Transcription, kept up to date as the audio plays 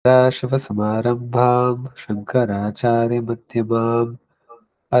सदाशिवसमारम्भां शङ्कराचार्यमध्यमाम्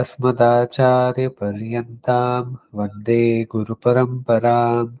अस्मदाचार्यपर्यन्तां वन्दे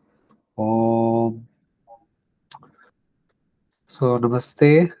गुरुपरम्पराम् ॐ. So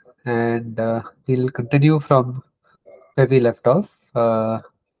namaste, and we'll continue from where we left off. I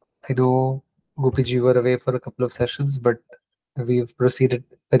know Gopiji were away for a couple of sessions, but we've proceeded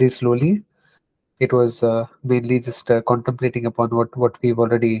very slowly. It was mainly just contemplating upon what we've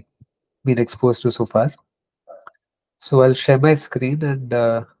already been exposed to so far. So I'll share my screen and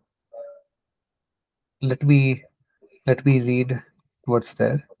let me let me read what's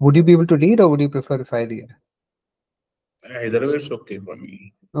there. Would you be able to read, or would you prefer if I read? Either way, it's okay for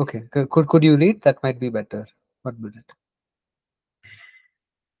me. Okay, could you read? That might be better. 1 minute.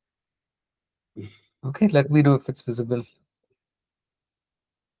 Okay, let me know if it's visible.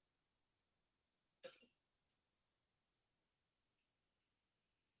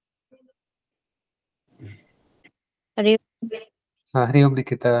 Hari Om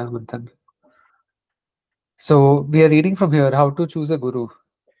Nikita Manthan. So we are reading from here, how to choose a guru.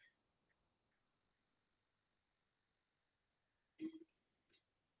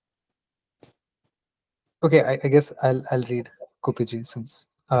 Okay, I guess I'll read Kopiji since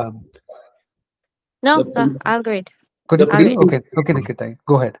The No, print, I'll read. could the you, I'll print read. okay, is okay, Nikita,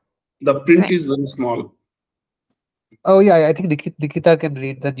 go ahead. the print Right. is very small. Oh yeah, I think Nikita can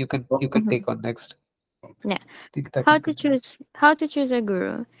read, then you can Okay. Mm-hmm. take on next. Yeah. Nikita How can to continue. choose how to choose a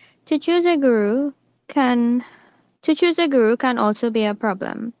guru. To choose a guru can to choose a guru can also be a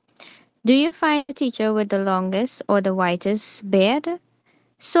problem. Do you find the teacher with the longest or the whitest beard?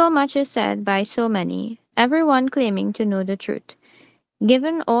 So much is said by so many, everyone claiming to know the truth.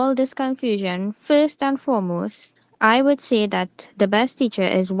 Given all this confusion, first and foremost, I would say that the best teacher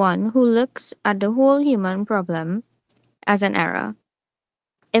is one who looks at the whole human problem as an error.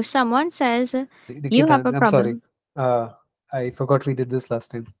 If someone says you Nikita, have a I'm sorry. problem, Uh, I forgot we did this last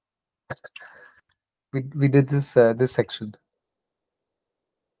time. We did this section.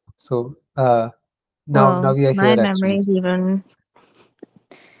 So now well, we are my here memory actually. is even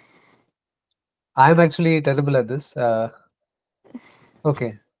I'm actually terrible at this.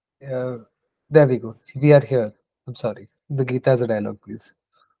 Okay, uh, there we go. We are here. I'm sorry. The Gita is a dialogue, please.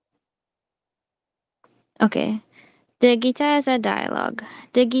 okay. The Gita is a dialogue.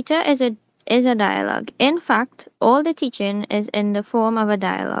 The Gita is a dialogue. In fact, all the teaching is in the form of a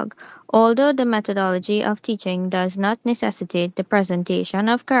dialogue, although the methodology of teaching does not necessitate the presentation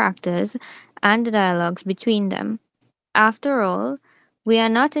of characters and the dialogues between them. After all, we are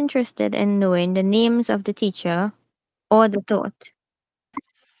not interested in knowing the names of the teacher or the thought.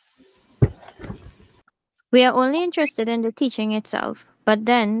 We are only interested in the teaching itself, but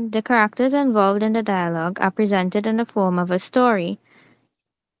then the characters involved in the dialogue are presented in the form of a story,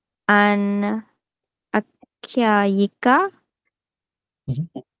 an akyayika, Mhm.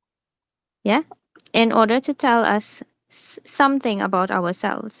 yeah, in order to tell us something about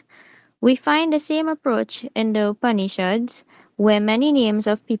ourselves. We find the same approach in the Upanishads, where many names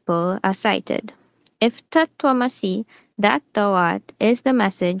of people are cited. If Tatvamasi, that thou art, is the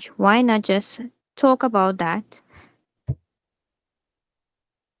message, why not just talk about that?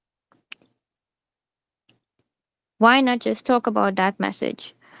 Why not just talk about that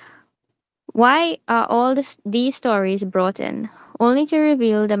message? Why are all these stories brought in? Only to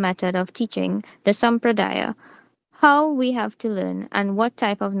reveal the method of teaching, the sampradaya, how we have to learn, and what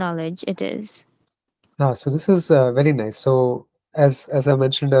type of knowledge it is. So this is very nice. So as I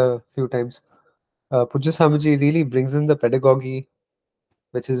mentioned a few times, Pujya Swamiji really brings in the pedagogy,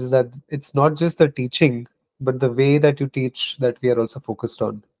 which is that it's not just the teaching, but the way that you teach that we are also focused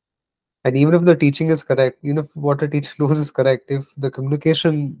on. And even if the teaching is correct, even if what a teacher knows is correct, if the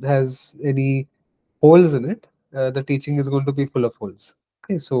communication has any holes in it, the teaching is going to be full of holes.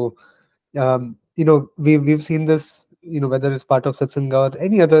 Okay, so we've seen this, whether it's part of satsanga or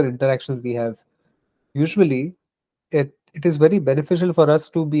any other interactions we have. Usually, it is very beneficial for us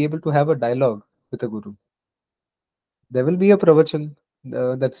to be able to have a dialogue with a guru. There will be a pravachan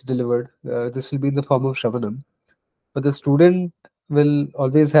that's delivered. This will be in the form of shravanam, but the student will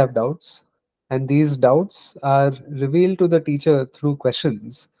always have doubts, and these doubts are revealed to the teacher through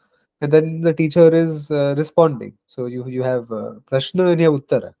questions, and then the teacher is responding. So you have prashna and you have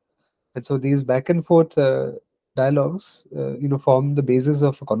uttara, and so these back and forth dialogues, form the basis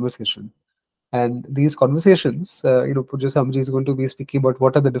of a conversation. And these conversations, Pujya Samji is going to be speaking about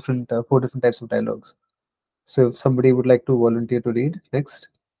what are the different four different types of dialogues. So if somebody would like to volunteer to read next,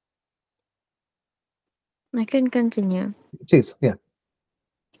 I can continue. please. Yeah.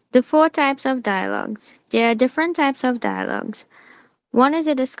 The four types of dialogues. There are different types of dialogues. One is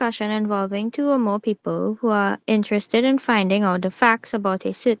a discussion involving two or more people who are interested in finding out the facts about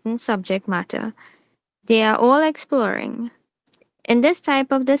a certain subject matter. They are all exploring. In this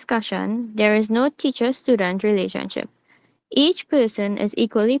type of discussion, there is no teacher student relationship. Each person is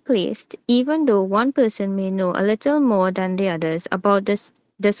equally placed, even though one person may know a little more than the others about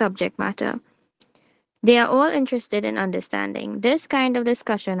the subject matter. They are all interested in understanding. This kind of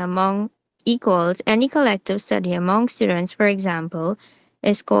discussion among equals, any collective study among students, for example,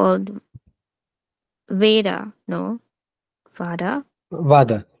 is called Veda, no? Vada?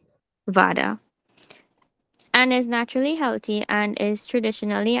 Vada. Vada. And is naturally healthy and is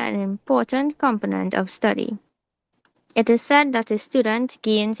traditionally an important component of study. It is said that a student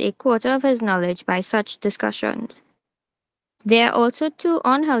gains a quarter of his knowledge by such discussions. There are also two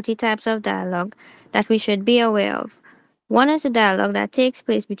unhealthy types of dialogue that we should be aware of. One is a dialogue that takes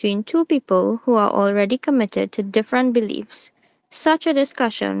place between two people who are already committed to different beliefs. Such a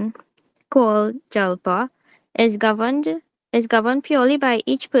discussion, called jalpa, is governed is governed purely by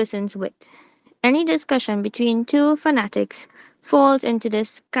each person's wit. Any discussion between two fanatics falls into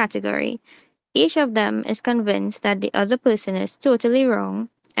this category. Each of them is convinced that the other person is totally wrong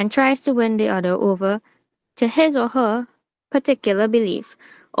and tries to win the other over to his or her particular belief,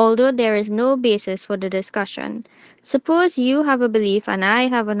 although there is no basis for the discussion. Suppose you have a belief and I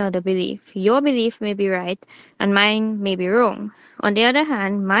have another belief. Your belief may be right and mine may be wrong. On the other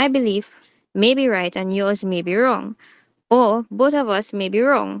hand, my belief may be right and yours may be wrong. Or both of us may be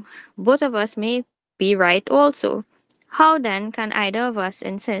wrong. Both of us may be right also. How then can either of us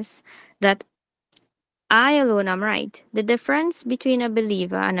insist that I alone am right? The difference between a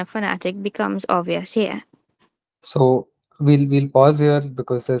believer and a fanatic becomes obvious here. So we'll pause here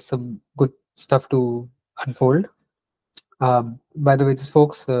because there's some good stuff to unfold. By the way, just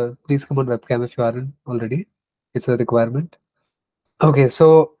folks, please come on webcam if you aren't already. It's a requirement. Okay,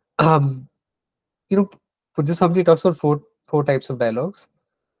 so you know, Pujya talks about four types of dialogues.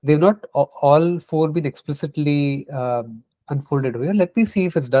 They've not all four been explicitly unfolded here. Let me see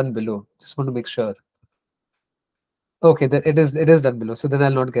if it's done below. Just want to make sure. Okay, it is done below. So then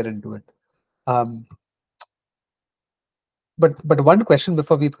I'll not get into it. Um, but one question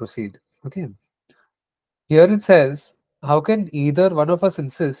before we proceed. Okay, here it says, how can either one of us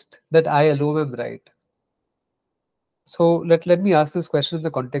insist that I alone am right? So let me ask this question in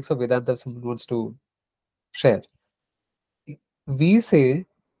the context of Vedanta if someone wants to share. We say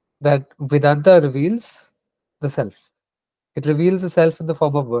that Vedanta reveals the self. It reveals the self in the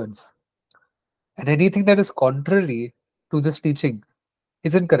form of words. And anything that is contrary to this teaching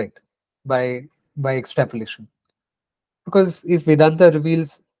is incorrect by extrapolation. Because if Vedanta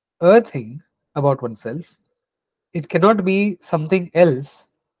reveals a thing about oneself, it cannot be something else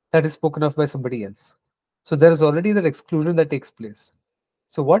that is spoken of by somebody else. So there is already that exclusion that takes place.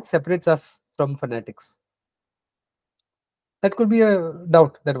 So what separates us from fanatics? That could be a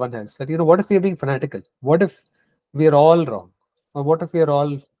doubt that one has. That, what if we are being fanatical? What if we are all wrong? Or what if we are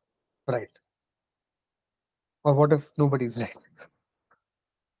all right? Or what if nobody's right?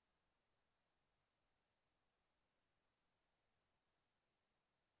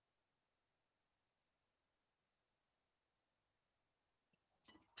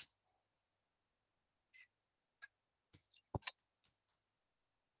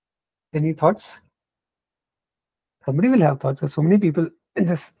 Any thoughts? Somebody will have thoughts. There's so many people in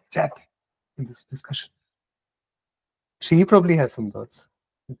this chat, in this discussion. She probably has some thoughts.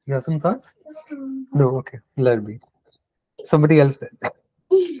 You have some thoughts? No, okay. Let me. Somebody else then.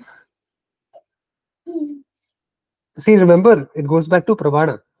 See, remember, it goes back to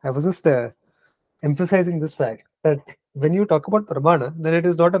Pramana. I was just emphasizing this fact that when you talk about Pramana, then it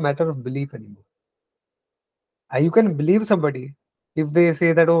is not a matter of belief anymore. You can believe somebody if they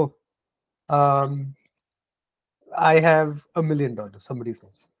say that, oh, um, I have $1 million, somebody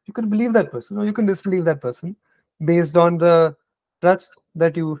says. You can believe that person or you can disbelieve that person based on the trust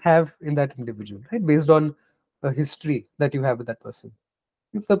that you have in that individual, right? Based on a history that you have with that person.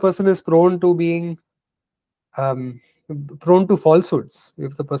 If the person is um, prone to falsehoods,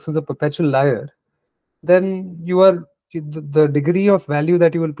 if the person is a perpetual liar, then the degree of value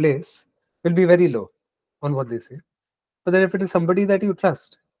that you will place will be very low on what they say. But then if it is somebody that you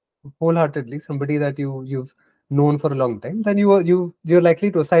trust wholeheartedly, somebody that you've known for a long time, then you're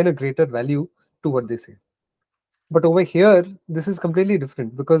likely to assign a greater value to what they say. But over here, this is completely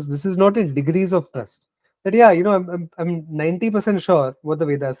different because this is not in degrees of trust. That yeah, I'm 90% sure what the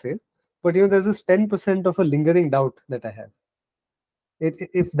Vedas say, but there's this 10% of a lingering doubt that I have.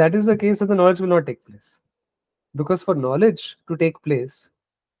 If that is the case, then the knowledge will not take place. Because for knowledge to take place,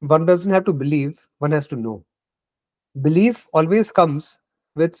 one doesn't have to believe, one has to know. Belief always comes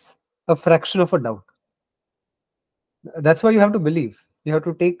with a fraction of a doubt. That's why you have to believe. You have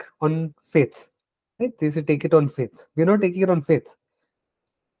to take on faith. Right? They say take it on faith. We're not taking it on faith.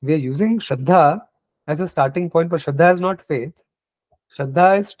 We are using Shraddha as a starting point, but Shraddha is not faith.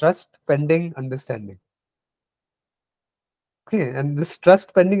 Shraddha is trust pending understanding. Okay, and this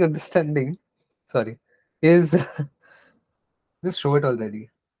trust pending understanding, sorry, is just show it already.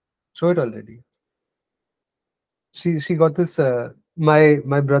 Show it already. She got this. My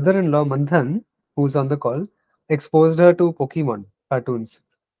brother-in-law Manthan, who's on the call, exposed her to Pokemon cartoons,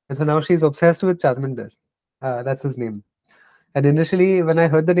 and so now she's obsessed with Charmander. That's his name. And initially, when I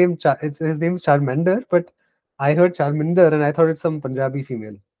heard the name, his name's Charmander, but I heard Charminder and I thought it's some Punjabi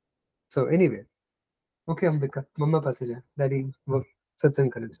female. So anyway, okay, Ambika, Mama passage, Daddy, work, satsang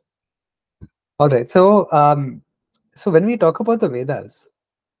karaj. All right. So when we talk about the Vedas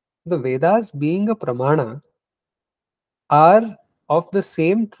being a pramana are of the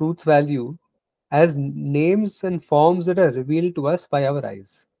same truth value as names and forms that are revealed to us by our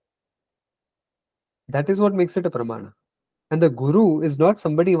eyes. That is what makes it a pramana. And the guru is not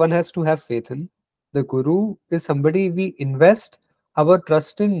somebody one has to have faith in. The guru is somebody we invest our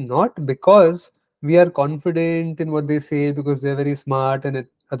trust in, not because we are confident in what they say, because they're very smart and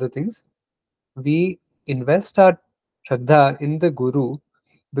other things. We invest our shraddha in the guru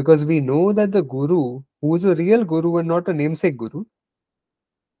because we know that the guru, who is a real guru and not a namesake guru,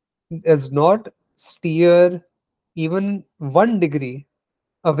 does not steer even 1 degree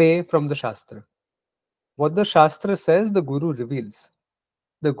away from the Shastra. What the Shastra says, the Guru reveals.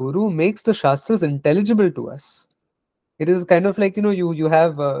 The Guru makes the Shastras intelligible to us. It is kind of like, you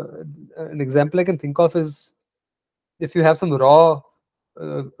have an example I can think of is if you have some raw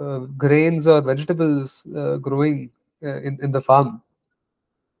grains or vegetables growing in the farm,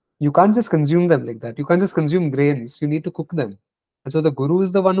 you can't just consume them like that. You can't just consume grains. You need to cook them. And so the Guru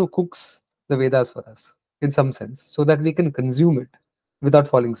is the one who cooks the Vedas for us in some sense so that we can consume it without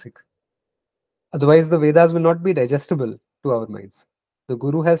falling sick. Otherwise, the Vedas will not be digestible to our minds. The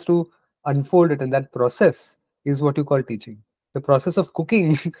Guru has to unfold it, and that process is what you call teaching. The process of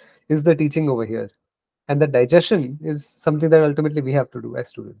cooking is the teaching over here. And the digestion is something that ultimately we have to do as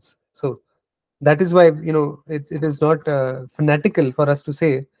students. So that is why, it is not fanatical for us to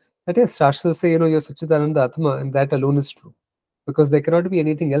say that, yes, Shastras say, you're Sachidananda Atma, and that alone is true. Because there cannot be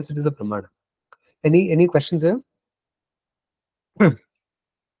anything else, it is a pramana. Any questions here?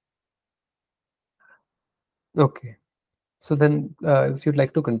 Okay. So then, if you'd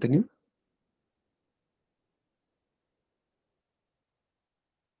like to continue.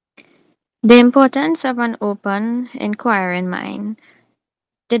 The importance of an open, inquiring mind.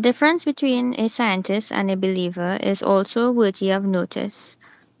 The difference between a scientist and a believer is also worthy of notice.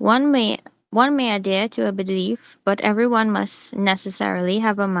 One may one may adhere to a belief, but everyone must necessarily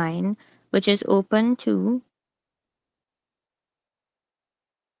have a mind which is open to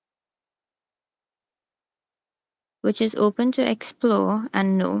explore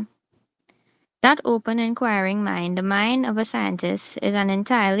and know. That open inquiring mind, the mind of a scientist, is an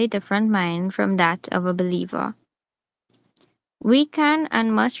entirely different mind from that of a believer. We can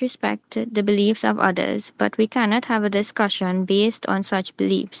and must respect the beliefs of others, but we cannot have a discussion based on such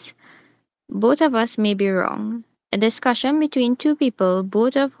beliefs. Both of us may be wrong. A discussion between two people,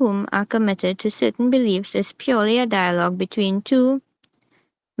 both of whom are committed to certain beliefs, is purely a dialogue between two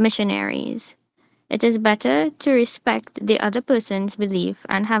missionaries. It is better to respect the other person's belief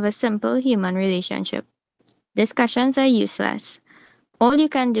and have a simple human relationship. Discussions are useless. All you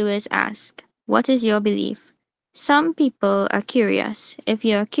can do is ask, "What is your belief?" Some people are curious. If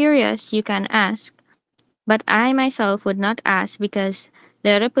you are curious, you can ask. But I myself would not ask because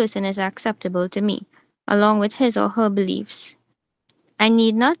the other person is acceptable to me, along with his or her beliefs. I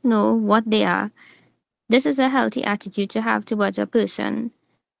need not know what they are. This is a healthy attitude to have towards a person.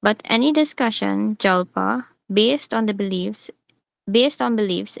 But any discussion, jalpa, based on beliefs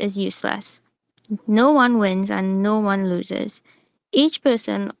is useless. No one wins and no one loses. Each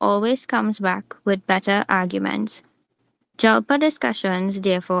person always comes back with better arguments. Jalpa discussions,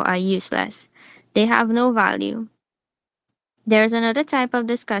 therefore, are useless. They have no value. There is another type of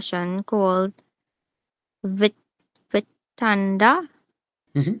discussion called vit- vitanda,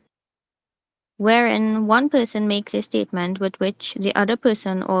 Mhm. wherein one person makes a statement with which the other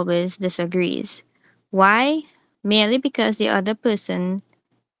person always disagrees. Why? Merely because the other person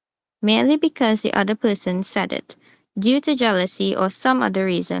said it. Due to jealousy or some other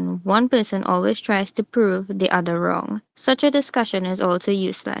reason, one person always tries to prove the other wrong. Such a discussion is also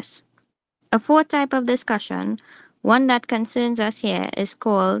useless. A fourth type of discussion, one that concerns us here, is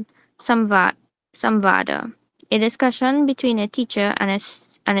called samvada. A discussion between a teacher and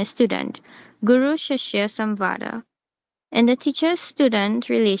and a student. Guru Shishya Samvada. In the teacher student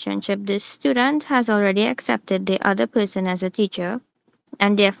relationship, the student has already accepted the other person as a teacher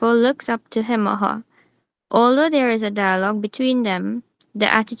and therefore looks up to him or her. Although there is a dialogue between them,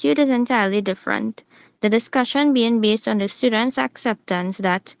 the attitude is entirely different. The discussion being based on the student's acceptance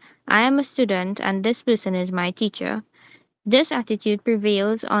that I am a student and this person is my teacher. This attitude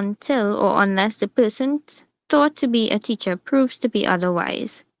prevails until or unless the person thought to be a teacher proves to be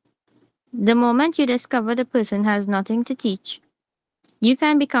otherwise. The moment you discover the person has nothing to teach, you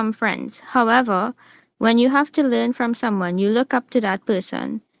can become friends. However, when you have to learn from someone, you look up to that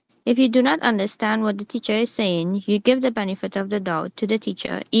person. If you do not understand what the teacher is saying, you give the benefit of the doubt to the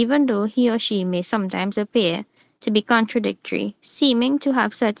teacher, even though he or she may sometimes appear to be contradictory, seeming to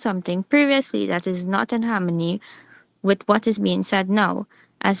have said something previously that is not in harmony with what is being said now,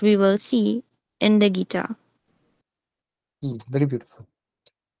 as we will see in the Gita. Very beautiful.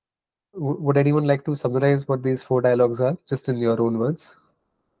 Would anyone like to summarize what these 4 dialogues are, just in your own words?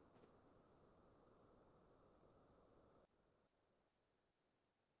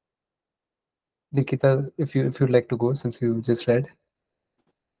 Nikita, if you'd like to go, since you just read.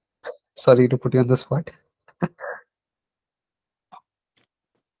 Sorry to put you on the spot.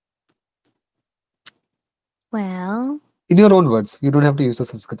 Well, In your own words, you don't have to use the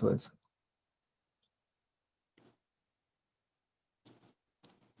Sanskrit words.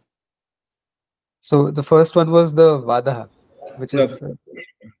 So the first one was the Vadaha, which is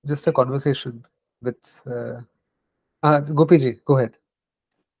just a conversation with Gopiji. Go ahead.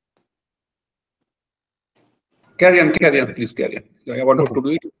 Carry on, please carry on. I wanted Okay. to do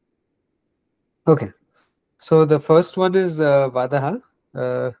it. Okay. So the first one is Vadaha,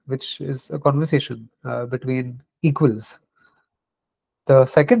 which is a conversation between equals. The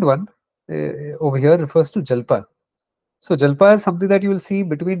second one over here refers to Jalpa. So Jalpa is something that you will see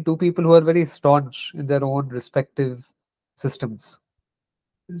between two people who are very staunch in their own respective systems.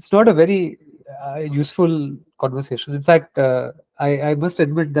 It's not a very useful conversation. In fact, I must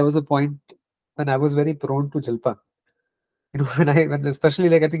admit there was a point when I was very prone to Jalpa. You know, when especially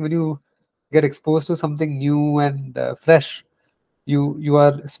like I think when you get exposed to something new and fresh, you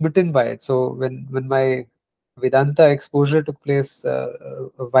are smitten by it. So when my Vedanta exposure took place a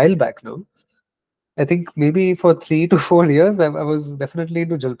while back now, I think maybe for 3 to 4 years, I was definitely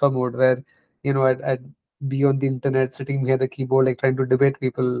into Jalpa mode where, I'd be on the internet, sitting behind the keyboard, like trying to debate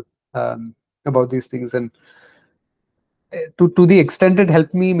people about these things. And to the extent it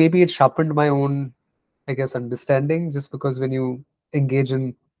helped me, maybe it sharpened my own, I guess, understanding, just because when you engage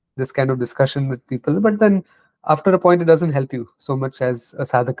in this kind of discussion with people, but then after a point, it doesn't help you so much as a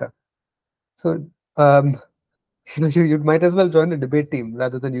sadhaka. So, you might as well join a debate team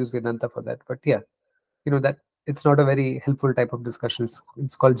rather than use Vedanta for that. But yeah, that it's not a very helpful type of discussion.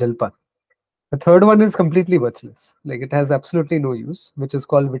 It's called Jalpa. The third one is completely worthless. Like it has absolutely no use, which is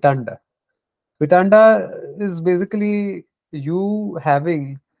called Vitanda. Vitanda is basically you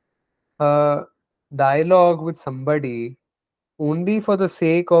having a dialogue with somebody only for the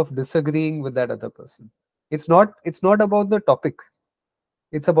sake of disagreeing with that other person. It's not about the topic.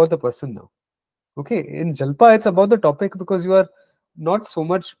 It's about the person now. Okay, in Jalpa, it's about the topic because you are not so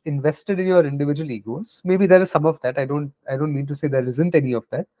much invested in your individual egos. Maybe there is some of that. I don't mean to say there isn't any of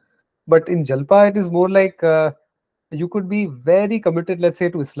that. But in Jalpa, it is more like you could be very committed, let's say,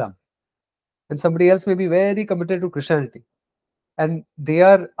 to Islam, and somebody else may be very committed to Christianity, and they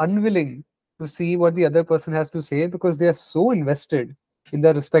are unwilling to see what the other person has to say because they are so invested in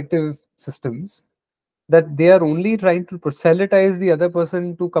their respective systems that they are only trying to proselytize the other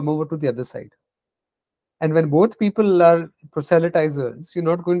person to come over to the other side. And when both people are proselytizers, you're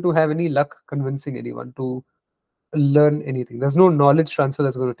not going to have any luck convincing anyone to learn anything. There's no knowledge transfer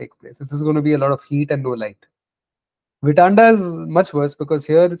that's going to take place. It's just going to be a lot of heat and no light. Vitanda is much worse because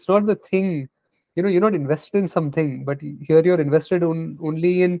here it's not the thing, you're not invested in something, but here you're invested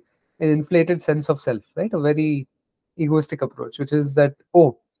only in an inflated sense of self, right? A very egoistic approach, which is that,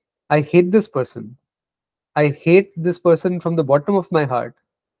 oh, I hate this person. I hate this person from the bottom of my heart.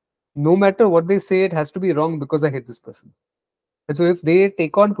 No matter what they say, it has to be wrong because I hate this person. And so if they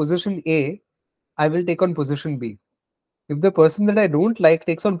take on position A, I will take on position B. If the person that I don't like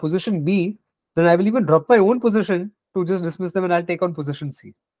takes on position B, then I will even drop my own position to just dismiss them and I'll take on position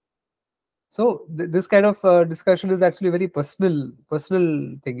C. So this kind of discussion is actually a very personal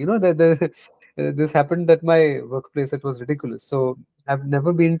thing. This happened at my workplace. It was ridiculous. So I've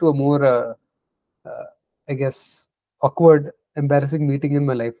never been to a more, uh, I guess, awkward, embarrassing meeting in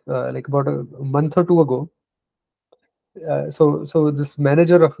my life. Like about a month or two ago, so this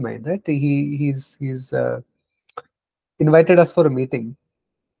manager of mine, right? He's invited us for a meeting,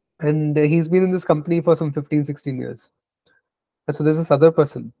 and he's been in this company for some 15, 16 years. And so there's this other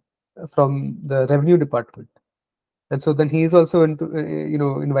person from the revenue department, and so then he is also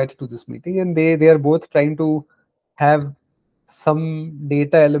invited to this meeting, and they are both trying to have some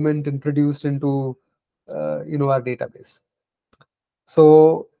data element introduced into our database.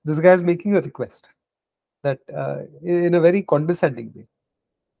 So this guy is making a request that in a very condescending way,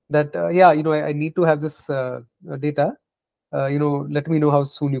 that yeah, I need to have this data, let me know how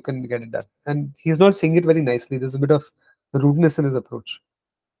soon you can get it done. And he's not saying it very nicely. There's a bit of rudeness in his approach.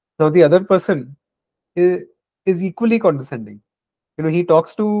 Now the other person is equally condescending. He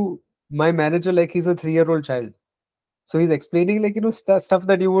talks to my manager like he's a 3-year-old child. So he's explaining like stuff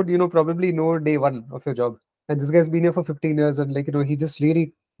that you would probably know day one of your job. And this guy's been here for 15 years, and like he just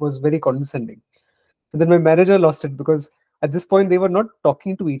really was very condescending. And then my manager lost it, because at this point they were not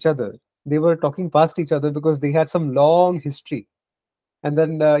talking to each other. They were talking past each other because they had some long history. And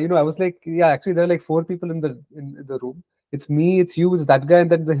then I was like, yeah, actually there are like 4 people in the room. It's me, it's you, it's that guy, and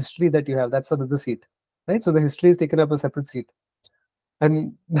then the history that you have, that's another seat, right? So the history is taken up a separate seat.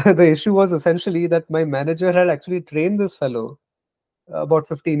 And the issue was essentially that my manager had actually trained this fellow about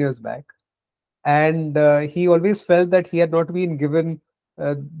 15 years back, and he always felt that he had not been given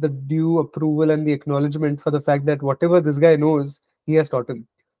the due approval and the acknowledgement for the fact that whatever this guy knows, he has taught him.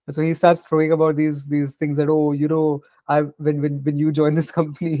 And so he starts throwing about these things that, oh, I when you joined this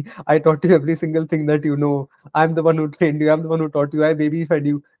company, I taught you every single thing that you know. I'm the one who trained you. I'm the one who taught you. I baby fed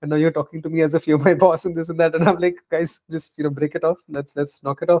you, and now you're talking to me as if you're my boss and this and that. And I'm like, guys, just break it off. Let's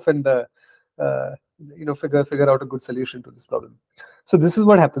knock it off and uh, figure out a good solution to this problem. So this is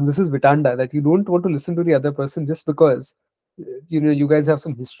what happens. This is Vitanda, that you don't want to listen to the other person just because you guys have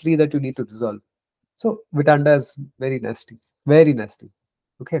some history that you need to resolve. So Vitanda is very nasty, very nasty.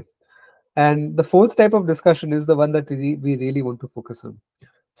 Okay. And the fourth type of discussion is the one that we really want to focus on.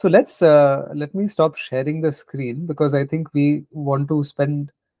 So let me stop sharing the screen, because I think we want to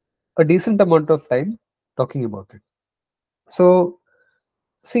spend a decent amount of time talking about it. So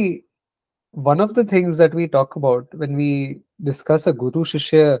see, one of the things that we talk about when we discuss a guru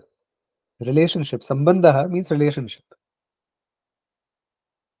shishya relationship, sambandha means relationship.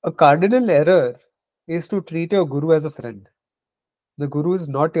 A cardinal error is to treat your guru as a friend. The guru is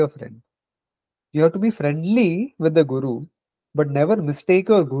not your friend. You have to be friendly with the guru, but never mistake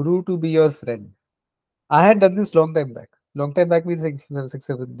your guru to be your friend. I had done this long time back. Long time back means like 6,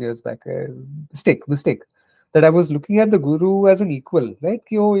 7 years back. Mistake. That I was looking at the guru as an equal, right?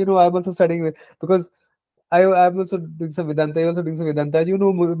 Oh, I'm also studying with, because I'm also doing some Vedanta. You're also doing some Vedanta. You know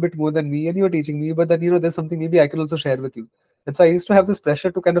a bit more than me, and you're teaching me. But then there's something maybe I can also share with you. And so I used to have this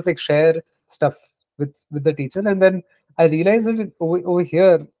pressure to kind of like share stuff with the teacher. And then I realized that over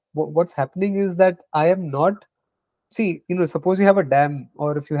here, what's happening is that I am not. See, suppose you have a dam,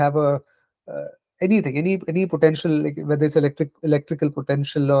 or if you have a uh, anything, any potential, like whether it's electrical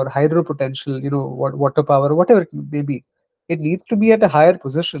potential or hydro potential, water power, whatever it may be, it needs to be at a higher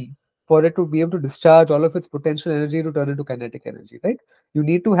position for it to be able to discharge all of its potential energy to turn into kinetic energy, right? You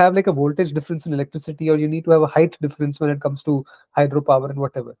need to have like a voltage difference in electricity, or you need to have a height difference when it comes to hydropower and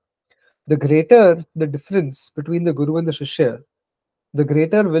whatever. The greater the difference between the guru and the shishya, the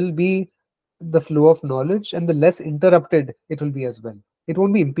greater will be the flow of knowledge, and the less interrupted it will be as well. It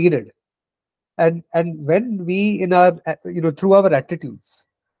won't be impeded. And when we in our through our attitudes,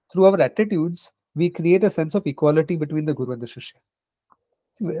 we create a sense of equality between the guru and the shishya.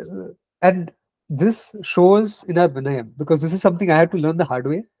 And this shows in our Vinayam, because this is something I had to learn the hard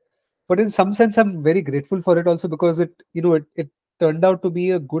way. But in some sense, I'm very grateful for it also, because it turned out to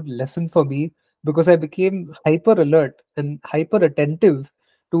be a good lesson for me, because I became hyper alert and hyper attentive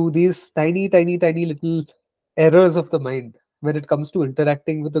to these tiny, tiny, tiny little errors of the mind when it comes to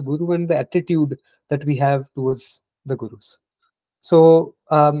interacting with the guru and the attitude that we have towards the gurus. So,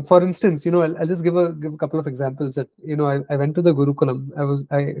 for instance, I'll just give a couple of examples. That I went to the Gurukulam.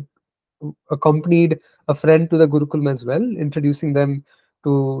 I accompanied a friend to the Gurukulam as well, introducing them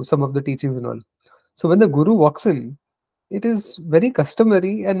to some of the teachings and all. So when the Guru walks in, it is very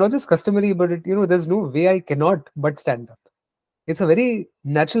customary, and not just customary, but there's no way I cannot but stand up. It's a very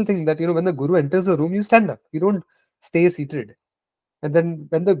natural thing that when the Guru enters the room, you stand up. You don't stay seated. And then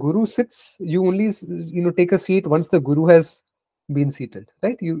when the Guru sits, you only take a seat once the Guru has been seated,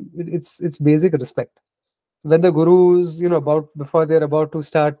 right? It's basic respect. When the Gurus about before they're about to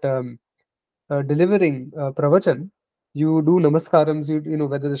start delivering pravachan, you do namaskarams.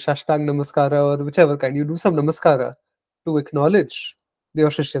 Whether the Shashtang namaskara or whichever kind, you do some namaskara to acknowledge your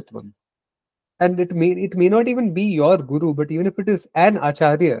shishyatvam. And it may not even be your guru, but even if it is an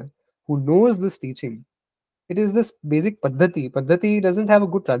acharya who knows this teaching, It is this basic paddhati. Paddhati doesn't have a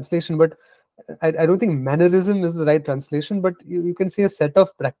good translation, but I don't think mannerism is the right translation, but you can say a set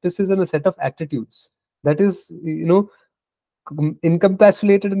of practices and a set of attitudes that is,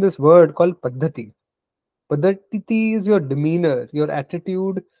 encapsulated in this word called paddhati. Paddhati is your demeanor, your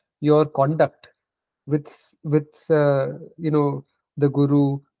attitude, your conduct with the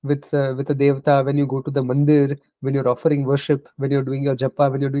guru, with the devata, when you go to the mandir, when you're offering worship, when you're doing your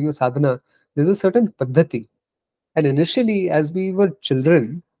japa, when you're doing your sadhana. There's a certain paddhati, and initially, as we were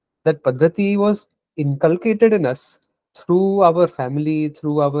children, that paddhati was inculcated in us through our family,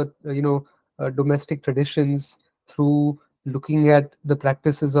 through our domestic traditions, through looking at the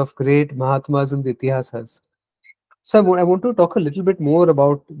practices of great Mahatmas and the Itihasas. So I want to talk a little bit more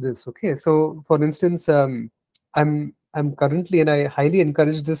about this. Okay, so for instance, I'm currently, and I highly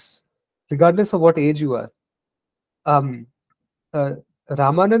encourage this, regardless of what age you are. Um, uh,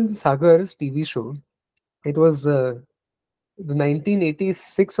 Ramanand Sagar's TV show. It was the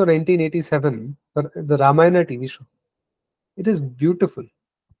 1986 or 1987, the Ramayana TV show. It is beautiful.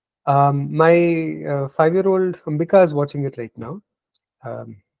 My 5-year-old Ambika is watching it right now,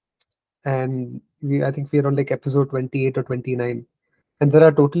 um, and I think we're on like episode 28 or 29, and there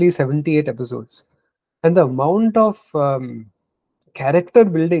are totally 78 episodes. And the amount of character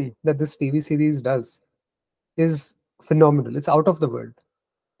building that this TV series does is phenomenal. It's out of the world.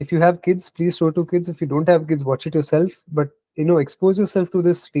 If you have kids, please show to kids. If you don't have kids, watch it yourself. But expose yourself to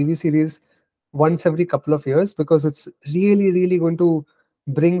this TV series once every couple of years, because it's really, really going to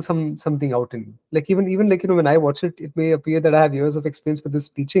bring something out in you. Like even like when I watch it, it may appear that I have years of experience with this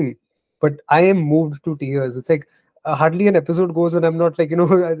teaching, but I am moved to tears. It's like hardly an episode goes and I'm not like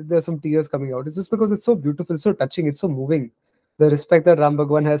there's some tears coming out. It's just because it's so beautiful, it's so touching, it's so moving. The respect that Ram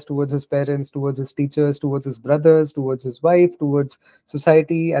Bhagwan has towards his parents, towards his teachers, towards his brothers, towards his wife, towards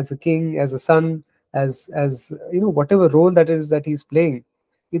society, as a king, as a son, as whatever role that is that he's playing,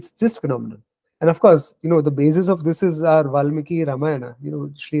 it's just phenomenal. And of course, the basis of this is our Valmiki Ramayana,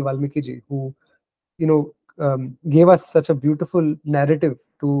 Sri Valmiki ji, who gave us such a beautiful narrative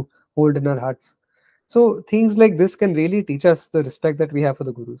to hold in our hearts. So things like this can really teach us the respect that we have for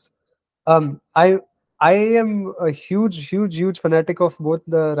the gurus. Um i i am a huge fanatic of both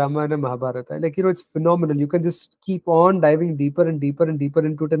the Ramayana and Mahabharata. Like, it's phenomenal. You can just keep on diving deeper and deeper and deeper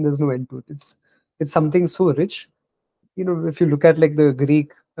into it, and there's no end to it. It's something so rich. If you look at like the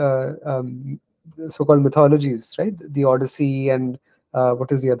Greek the so-called mythologies, right? The Odyssey and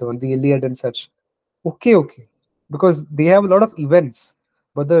what is the other one? The Iliad and such. Okay, because they have a lot of events,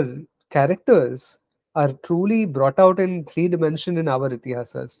 but the characters are truly brought out in 3 dimension in our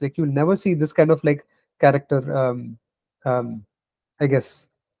itihasas. Like, you'll never see this kind of like character, um, I guess,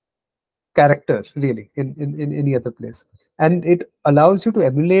 character really in any other place, and it allows you to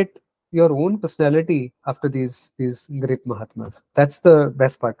emulate your own personality after these great Mahatmas. That's the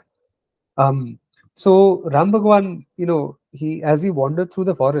best part. um, so Ram Bhagwan, he, as he wandered through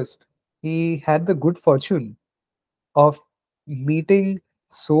the forest, he had the good fortune of meeting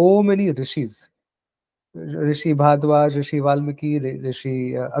so many rishis. Rishi Bhadwaj, Rishi Valmiki,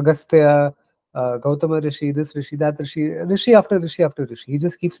 Rishi Agastya, Gautama Rishi, this Rishi, that Rishi, Rishi after Rishi after Rishi. He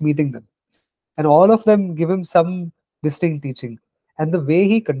just keeps meeting them, and all of them give him some distinct teaching. And the way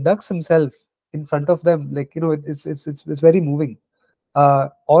he conducts himself in front of them, like, it's very moving.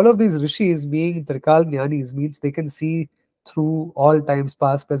 All of these rishis being Trikal Jnanis means they can see through all times,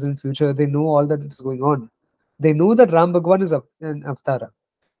 past, present, future. They know all that is going on. They know that Ram Bhagwan is an avatara.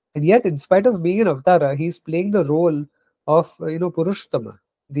 And yet, in spite of being an avatara, he's playing the role of, Purushottama,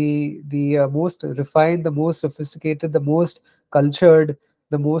 the most refined, the most sophisticated, the most cultured,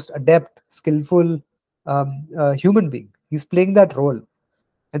 the most adept, skillful human being. He's playing that role.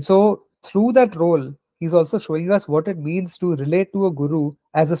 And so, through that role, he's also showing us what it means to relate to a guru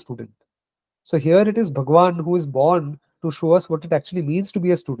as a student. So, here it is Bhagwan who is born to show us what it actually means to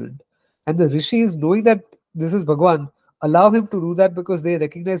be a student. And the rishis, knowing that this is Bhagwan, allow him to do that because they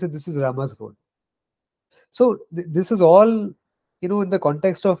recognize that this is Rama's role. So, this is all, in the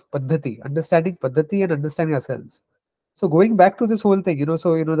context of Paddhati, understanding Paddhati and understanding ourselves. So, going back to this whole thing,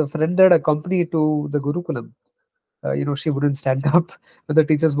 the friend that accompanied to the Gurukulam, she wouldn't stand up when the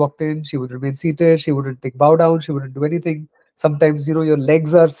teachers walked in. She would remain seated. She wouldn't take bow down. She wouldn't do anything. Sometimes, your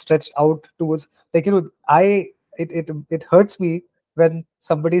legs are stretched out towards, like, it hurts me when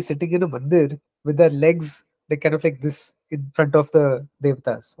somebody is sitting in a mandir with their legs like kind of like this in front of the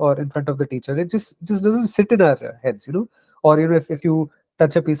devatas or in front of the teacher. It just doesn't sit in our heads. Or, if you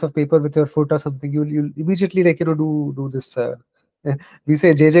touch a piece of paper with your foot or something, you'll immediately, like, do this. We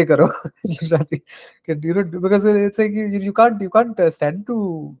say JJ karo in Gujarati. Because it's like you can't stand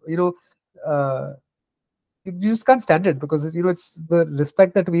to You just can't stand it, because it's the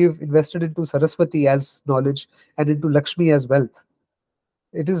respect that we've invested into Saraswati as knowledge and into Lakshmi as wealth.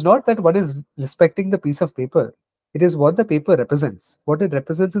 It is not that one is respecting the piece of paper. It is what the paper represents. What it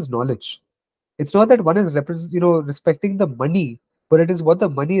represents is knowledge. It's not that one is respecting the money, but it is what the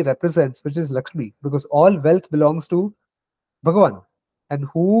money represents, which is Lakshmi, because all wealth belongs to Bhagavan. And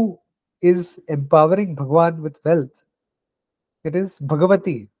who is empowering Bhagavan with wealth? It is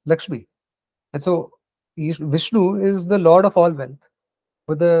Bhagavati, Lakshmi. And so Vishnu is the Lord of all wealth.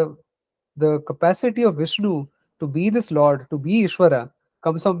 But the capacity of Vishnu to be this Lord, to be Ishvara,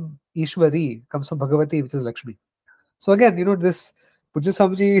 comes from Ishwari, comes from Bhagavati, which is Lakshmi. So again, this Pujya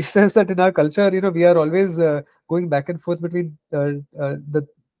Swamiji says that in our culture, we are always going back and forth between the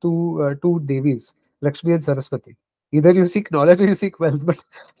two Devis, Lakshmi and Saraswati. Either you seek knowledge or you seek wealth, but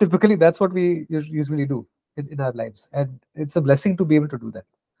typically that's what we usually do in our lives. And it's a blessing to be able to do that.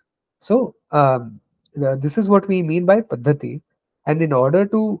 So this is what we mean by Paddhati. And in order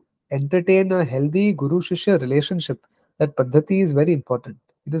to entertain a healthy Guru-Shishya relationship, that Paddhati is very important.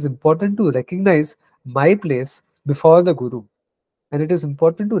 It is important to recognize my place before the Guru. And it is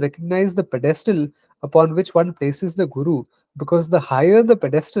important to recognize the pedestal upon which one places the Guru, because the higher the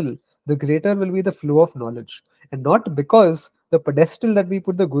pedestal, the greater will be the flow of knowledge. And not because the pedestal that we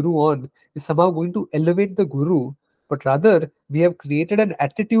put the Guru on is somehow going to elevate the Guru, but rather we have created an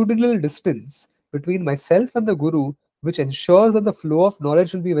attitudinal distance between myself and the Guru, which ensures that the flow of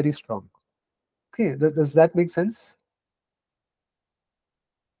knowledge will be very strong. Okay, does that make sense?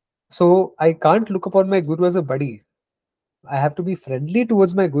 So I can't look upon my Guru as a buddy. I have to be friendly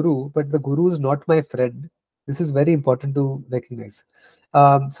towards my Guru, but the Guru is not my friend. This is very important to recognize.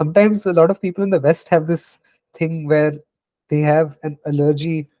 Sometimes a lot of people in the West have this thing where they have an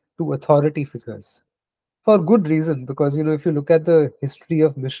allergy to authority figures for good reason, because if you look at the history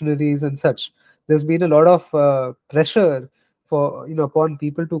of missionaries and such, there's been a lot of pressure for upon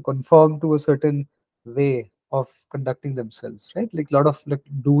people to conform to a certain way of conducting themselves, right? Like a lot of like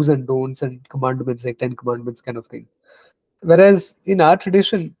do's and don'ts and commandments, like 10 commandments kind of thing. Whereas in our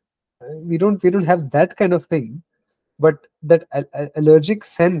tradition, we don't have that kind of thing, but that allergic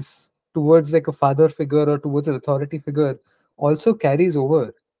sense towards like a father figure or towards an authority figure also carries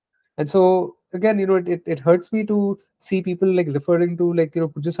over. And so again, it hurts me to see people like referring to like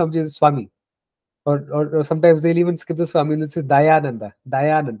Pujya Swamiji as Swami, or sometimes they'll even skip the Swami and it says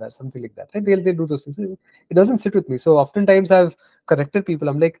Dayananda, something like that. Right? They'll do those things. It doesn't sit with me. So oftentimes I've corrected people.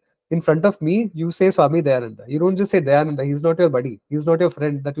 I'm like, in front of me, you say Swami Dayananda. You don't just say Dayananda. He's not your buddy. He's not your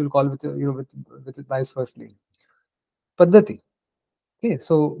friend that you'll call with by his first name. Paddhati. Okay,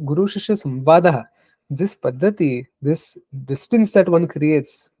 so Guru Shishya Samvadaha. This Paddhati, this distance that one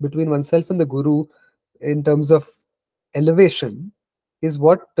creates between oneself and the Guru in terms of elevation, is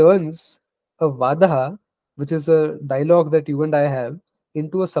what turns a Vadaha, which is a dialogue that you and I have,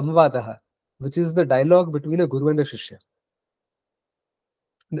 into a Samvadaha, which is the dialogue between a Guru and a Shishya.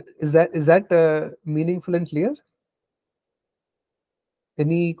 Is that meaningful and clear?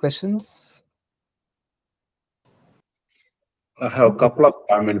 Any questions? I have a couple of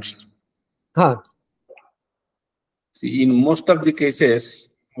comments. Huh. See, in most of the cases,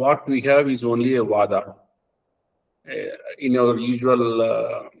 what we have is only a vada in our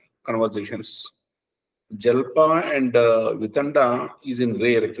usual conversations. Jalpa and Vitanda is in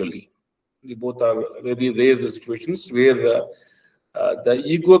rare actually. They both are very rare situations where the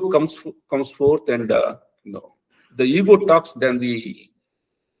ego comes forth and the ego talks than the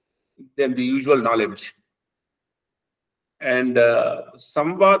usual knowledge. And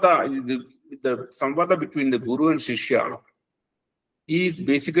samvada, the samvada between the guru and shishya is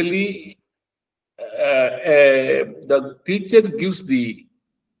basically the teacher gives the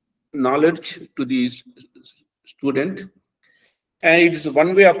knowledge to the student, and it's a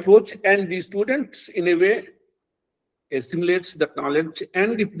one-way approach, and the students in a way assimilates that knowledge,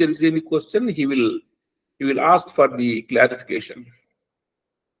 and if there is any question, he will ask for the clarification.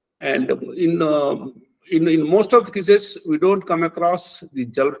 And in most of the cases, we don't come across the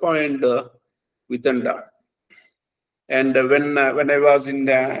jalpa and vitanda. And when I was in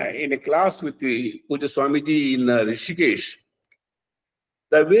a class with the Puja Swamiji in Rishikesh,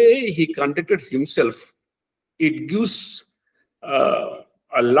 the way he conducted himself, it gives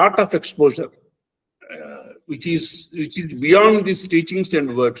a lot of exposure, which is beyond these teachings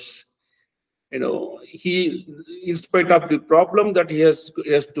and words. He, in spite of the problem that he has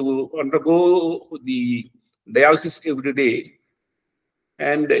to undergo the dialysis every day,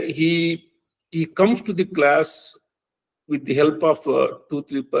 and he comes to the class with the help of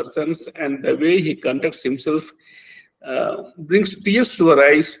 2-3 persons, and the way he conducts himself brings tears to our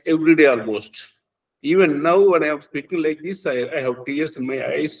eyes every day almost. Even now, when I am speaking like this, I have tears in my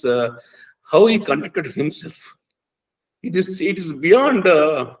eyes. How he conducted himself. It is beyond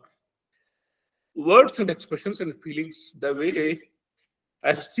words and expressions and feelings. The way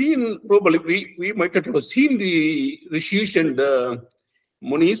I've seen, probably we might not have seen the rishis and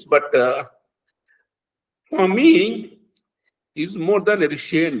munis, but for me, he's more than a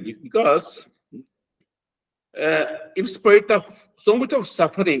rishi, because in spite of so much of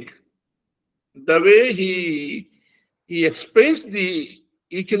suffering, the way he explains the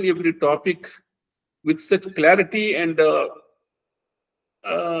each and every topic with such clarity, and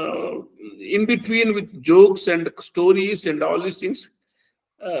in between with jokes and stories and all these things,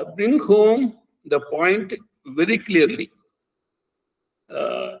 bring home the point very clearly.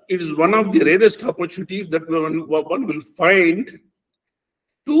 It is one of the rarest opportunities that one will find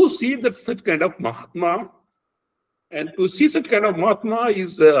to see that such kind of Mahatma, and to see such kind of Mahatma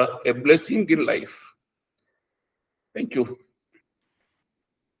is a blessing in life. Thank you.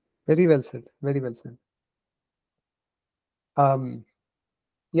 Very well said. Very well said.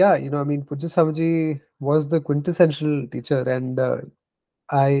 Yeah, I mean, Pujya Swamiji was the quintessential teacher, and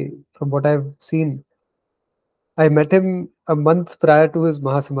from what I've seen, I met him a month prior to his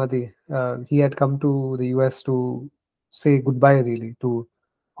Mahasamadhi. He had come to the US to say goodbye, really, to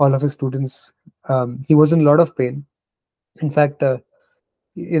all of his students. He was in a lot of pain. In fact,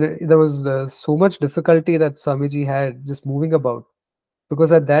 there was so much difficulty that Swamiji had just moving about,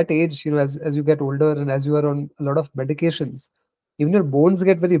 because at that age, as you get older and as you are on a lot of medications, even your bones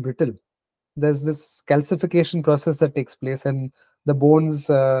get very brittle. There's this calcification process that takes place, and the bones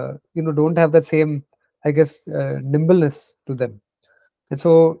don't have that same, I guess, nimbleness to them. And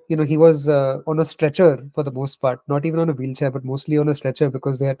so he was on a stretcher for the most part, not even on a wheelchair, but mostly on a stretcher,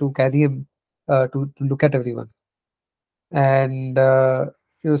 because they had to carry him to look at everyone. And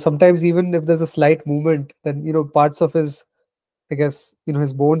sometimes even if there's a slight movement, then parts of his, I guess,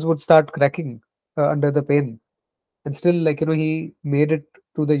 his bones would start cracking under the pain. And still, like, he made it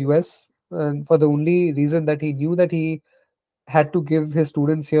to the US, and for the only reason that he knew that he had to give his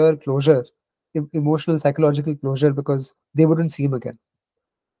students here closure, emotional, psychological closure, because they wouldn't see him again.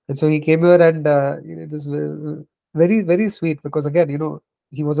 And so he came here, and this very, very sweet, because again,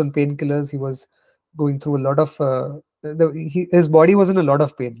 he was on painkillers. He was going through a lot of, his body was in a lot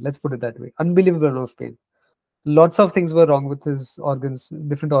of pain. Let's put it that way. Unbelievable amount of pain. Lots of things were wrong with his organs,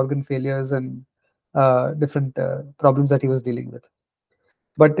 different organ failures, and different problems that he was dealing with.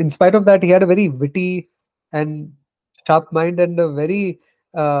 But in spite of that, he had a very witty and sharp mind, and a very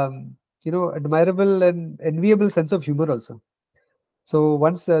admirable and enviable sense of humor also. So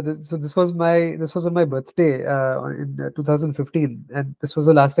once, this was on my birthday in 2015, and this was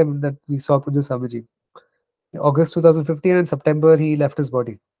the last time that we saw Pujya Swamiji. August 2015, and September he left his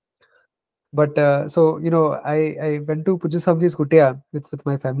body. But so I went to Pujya Swamiji's kutia with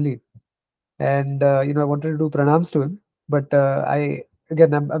my family, and I wanted to do pranams to him. But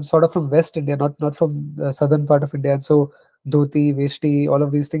I'm sort of from West India, not from the southern part of India, and so dhoti, veshti, all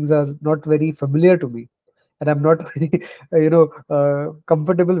of these things are not very familiar to me, and I'm not very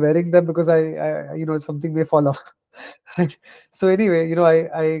comfortable wearing them, because I something may fall off. Right? So anyway,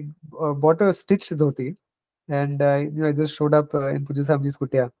 I bought a stitched dhoti, and I just showed up in Pujya Swamiji's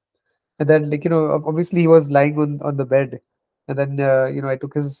kutia. And then, like, obviously he was lying on the bed. And then, I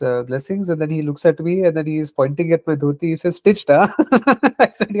took his blessings, and then he looks at me, and then he is pointing at my dhoti. He says, "Stitched, huh?" I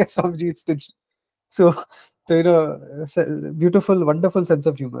said, "Yes, Swamiji, it's stitched." So, beautiful, wonderful sense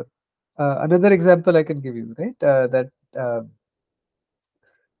of humor. Another example I can give you, right? That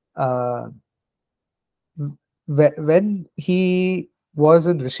uh, when he was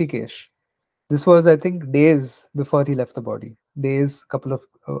in Rishikesh, this was, I think, days before he left the body. Days, couple of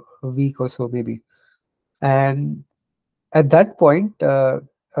a week or so, maybe. And at that point,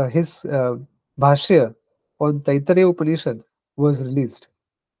 his Bhashya on Taittiriya Upanishad was released.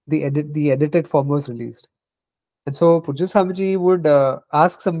 The edited form was released. And so Pujya Swamiji would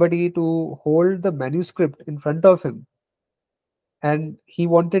ask somebody to hold the manuscript in front of him, and he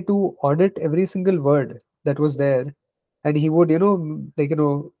wanted to audit every single word that was there, and he would,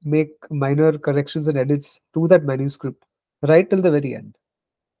 make minor corrections and edits to that manuscript right till the very end.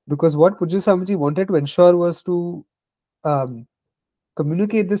 Because what Pujya Swamiji wanted to ensure was to um,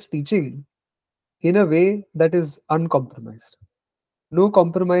 communicate this teaching in a way that is uncompromised. No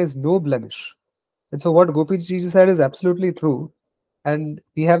compromise, no blemish. And so what Gopiji said is absolutely true. And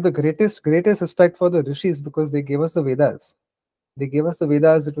we have the greatest respect for the rishis, because they gave us the Vedas. They gave us the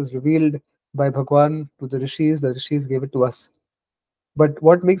Vedas. It was revealed by Bhagwan to the rishis. The rishis gave it to us. But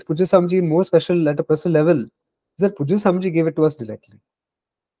what makes Pujya Swamiji more special at a personal level is that Pujya Swamiji gave it to us directly.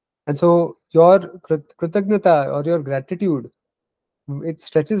 And so your kritagnata or your gratitude, it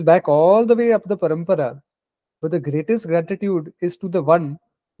stretches back all the way up the parampara. But the greatest gratitude is to the one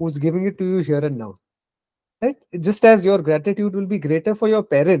who's giving it to you here and now. Right? Just as your gratitude will be greater for your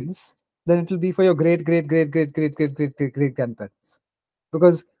parents than it will be for your great, great, great, great, great, great, great, great, great grandparents.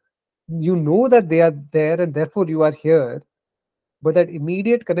 Because you know that they are there and therefore you are here, but that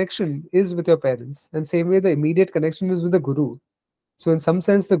immediate connection is with your parents. And same way, the immediate connection is with the Guru. So, in some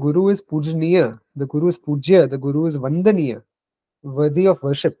sense, the Guru is Pujaniya, the Guru is Pujya, the Guru is Vandaniya, worthy of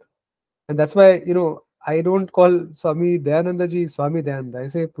worship. And that's why, I don't call Swami Dayananda ji Swami Dayananda. I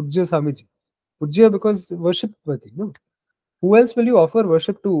say Pujya Swami ji. Pujya because worship worthy. No. Who else will you offer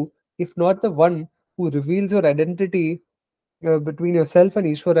worship to if not the one who reveals your identity between yourself and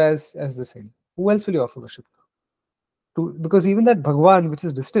Ishwar as the same? Who else will you offer worship to? Because even that Bhagwan, which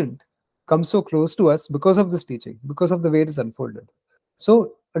is distant, comes so close to us because of this teaching, because of the way it is unfolded.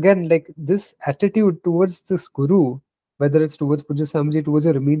 So again, like this attitude towards this guru, whether it's towards Puja Samji, towards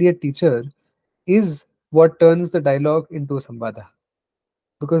your immediate teacher, is what turns the dialogue into a samvada.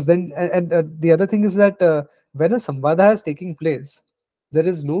 Because then, and the other thing is that when a samvada is taking place, there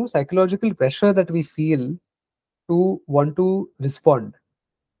is no psychological pressure that we feel to want to respond.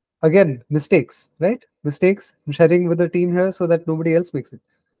 Again, mistakes, right? Mistakes. I'm sharing with the team here so that nobody else makes it.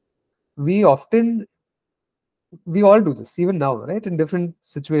 We often, we all do this, even now, right? In different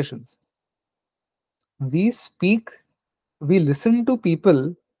situations. We speak, we listen to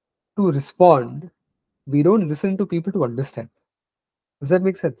people to respond. We don't listen to people to understand. Does that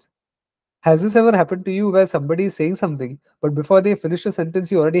make sense? Has this ever happened to you where somebody is saying something, but before they finish a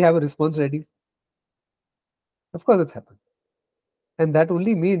sentence, you already have a response ready? Of course, it's happened. And that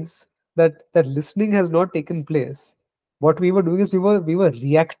only means that listening has not taken place. What we were doing is we were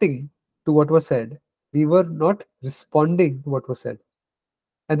reacting to what was said. We were not responding to what was said.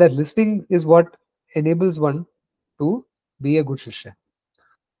 And that listening is what enables one to be a good shishya.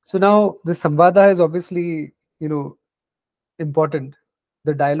 So now this samvada is obviously, important.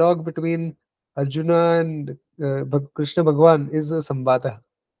 The dialogue between Arjuna and Krishna Bhagwan is a samvada.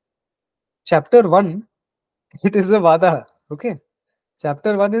 Chapter 1, it is a vada. Okay.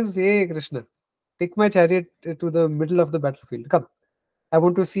 Chapter 1 is, hey Krishna, take my chariot to the middle of the battlefield. Come. I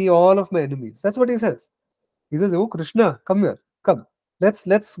want to see all of my enemies. That's what he says. He says, "Oh Krishna, come here. Come.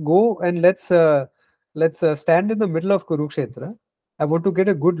 Let's go and let's stand in the middle of Kurukshetra. I want to get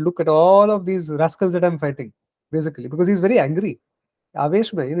a good look at all of these rascals that I'm fighting." Basically, because he's very angry.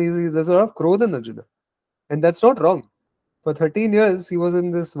 Avesh mein, there's a lot of krodha in Arjuna, and that's not wrong. For 13 years, he was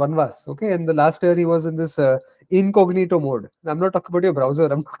in this Vanvas, okay? And the last year, he was in this incognito mode. I'm not talking about your browser.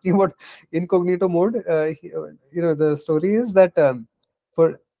 I'm talking about incognito mode. The story is that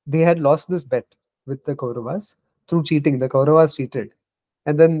for they had lost this bet with the Kauravas through cheating. The Kauravas cheated,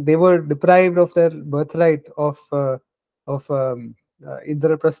 and then they were deprived of their birthright of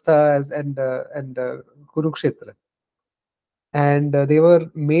Indraprastha and Kurukshetra, and they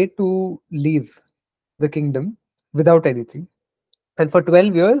were made to leave the kingdom without anything. And for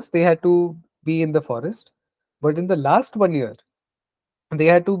 12 years, they had to be in the forest. But in the last 1 year, they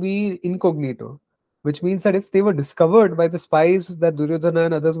had to be incognito, which means that if they were discovered by the spies that Duryodhana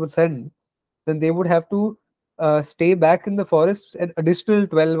and others would send, then they would have to stay back in the forest an additional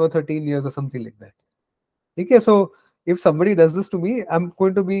 12 or 13 years or something like that. Okay, so if somebody does this to me, I'm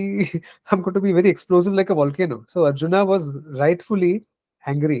going to be I'm going to be very explosive like a volcano. So Arjuna was rightfully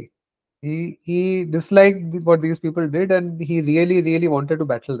angry. He disliked what these people did, and he really really wanted to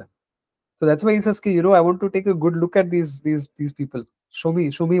battle them. So that's why he says, I want to take a good look at these people. Show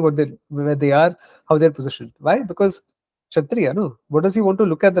me where they are, how they're positioned. Why? Because Kshatriya, no. What does he want to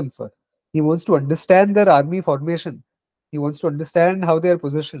look at them for? He wants to understand their army formation. He wants to understand how they are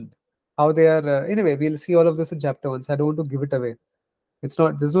positioned, how they are. Anyway, we'll see all of this in chapter 1. So I don't want to give it away. It's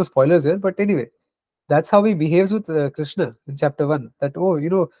not. There's no spoilers here, but anyway, that's how he behaves with Krishna in chapter 1. That, oh,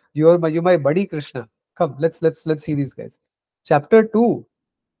 you're my buddy Krishna. Come, let's see these guys. Chapter 2,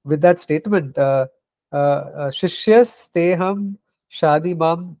 with that statement, Shishyas teham shadi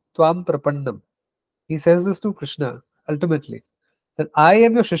mam tvam prapannam. He says this to Krishna ultimately, that I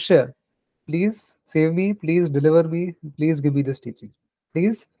am your Shishya. Please save me, please deliver me, please give me this teaching.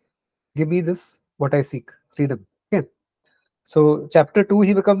 Please give me this, what I seek, freedom. Okay. So, chapter 2,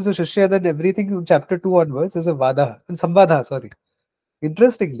 he becomes a Shishya, then everything in chapter 2 onwards is a Vada, and Samvada, sorry.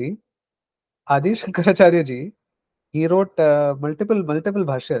 Interestingly, Adi Shankaracharya ji, he wrote multiple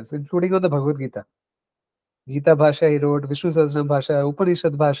bhashyas, including on the Bhagavad Gita. Gita Bhasha he wrote, Vishnu Sahasranam Bhasha,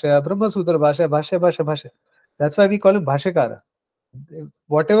 Upanishad Bhasha, Brahma Sutra Bhasha, Bhasha. That's why we call him Bhashakara.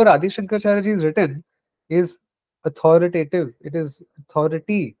 Whatever Adi Shankaracharya ji is written is authoritative. It is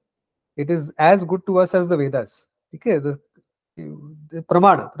authority It is as good to us as the Vedas. Okay, the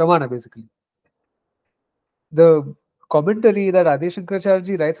pramana basically. The commentary that Adi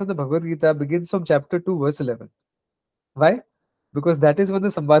Shankaracharya writes on the Bhagavad Gita begins from chapter 2, verse 11. Why? Because that is when the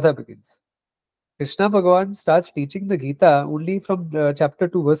Samvada begins. Krishna Bhagavan starts teaching the Gita only from chapter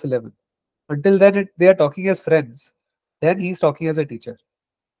 2, verse 11. Until then, they are talking as friends. Then he's talking as a teacher.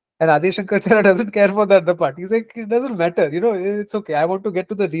 And Adi Shankaracharya doesn't care for that the part. He's like, it doesn't matter. It's okay. I want to get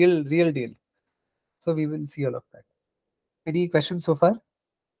to the real deal. So we will see all of that. Any questions so far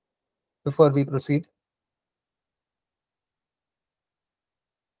before we proceed?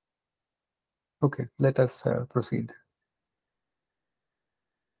 Okay, let us proceed.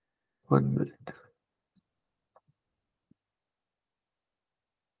 1 minute.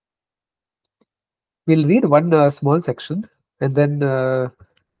 We'll read one small section and then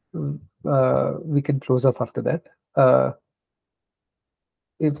we can close off after that.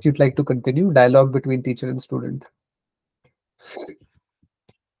 If you'd like to continue, dialogue between teacher and student.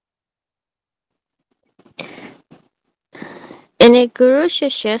 In a Guru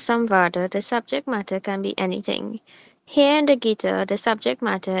Shishya Samvada, the subject matter can be anything. Here in the Gita, the subject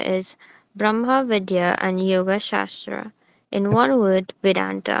matter is Brahma Vidya and Yoga Shastra. In one word,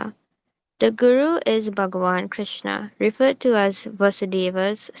 Vedanta. The Guru is Bhagavan Krishna, referred to as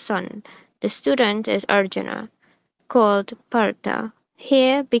Vasudeva's son. The student is Arjuna, called Partha,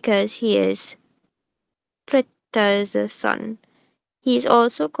 here because he is Pritha's son. He is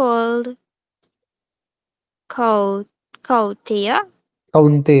also called Kauteya,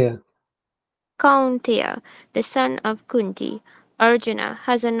 Kaunteya. Kaunteya, the son of Kunti. Arjuna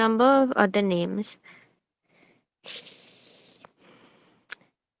has a number of other names.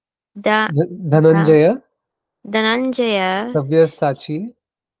 Da, da, Dhananjaya. Dhananjaya, Savyasachi.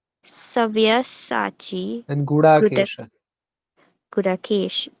 Savyasachi, And Gudakesha.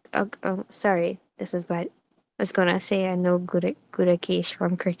 Gudakesh. Sorry, this is bad. I was gonna say I know Gudakesh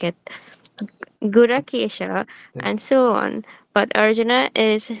from cricket. Gudakesha, and Yes. so on. But Arjuna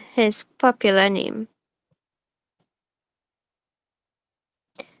is his popular name.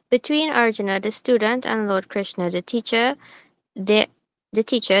 Between Arjuna, the student, and Lord Krishna, there,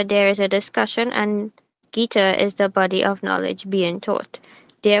 there is a discussion, and Gita is the body of knowledge being taught.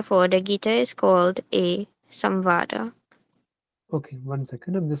 Therefore, the Gita is called a Samvada. Okay, 1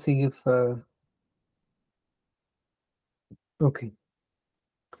 second. I'm just seeing if. Okay.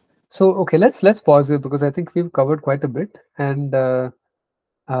 So okay, let's pause here because I think we've covered quite a bit, and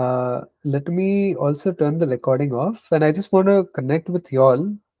let me also turn the recording off, and I just want to connect with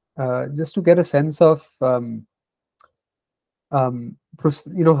y'all, just to get a sense of how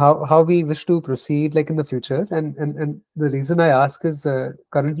we wish to proceed like in the future, and the reason I ask is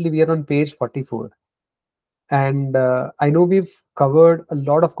currently we are on page 44, and I know we've covered a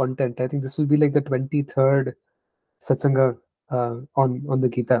lot of content. I think this will be like the 23rd satsanga on the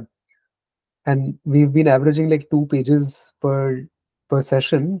Gita, and we've been averaging like 2 pages per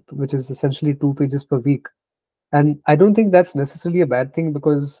session, which is essentially 2 pages per week. And I don't think that's necessarily a bad thing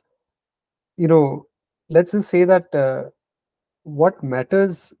because, let's just say that what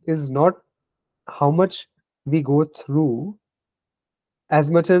matters is not how much we go through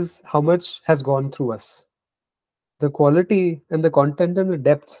as much as how much has gone through us. The quality and the content and the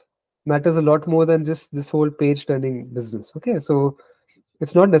depth matters a lot more than just this whole page turning business. Okay, so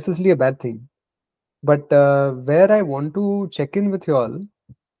it's not necessarily a bad thing. But where I want to check in with you all,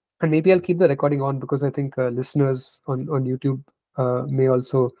 and maybe I'll keep the recording on because I think listeners on YouTube may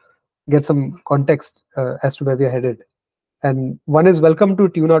also get some context as to where we are headed. And one is welcome to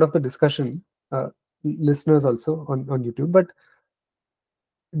tune out of the discussion, listeners also on YouTube. But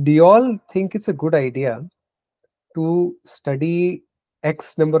do you all think it's a good idea to study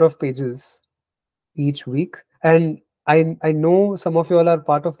X number of pages each week? And I know some of you all are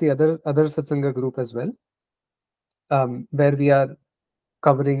part of the other satsanga group as well, where we are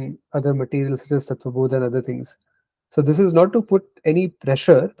covering other materials such as Tattvabodha and other things. So this is not to put any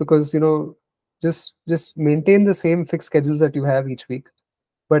pressure because just maintain the same fixed schedules that you have each week.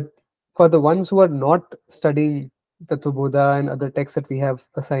 But for the ones who are not studying Tattvabodha and other texts that we have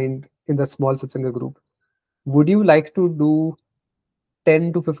assigned in the small satsanga group, would you like to do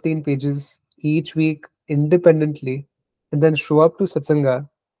 10 to 15 pages each week independently and then show up to satsanga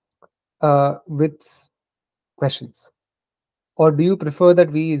with questions? Or do you prefer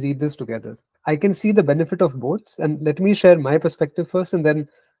that we read this together? I can see the benefit of both, and let me share my perspective first, and then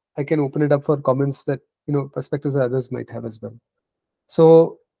I can open it up for comments that perspectives that others might have as well.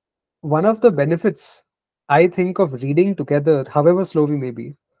 So, one of the benefits I think of reading together, however slow we may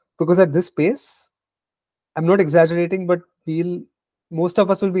be, because at this pace, I'm not exaggerating, but we'll most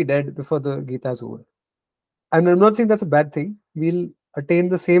of us will be dead before the Gita is over. And I'm not saying that's a bad thing. We'll attain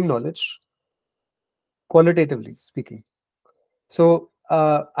the same knowledge, qualitatively speaking. So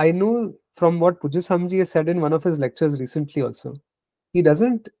I know from what Pujya Samji has said in one of his lectures recently also, he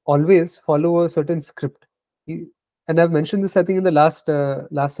doesn't always follow a certain script. He, and I've mentioned this, I think, in the last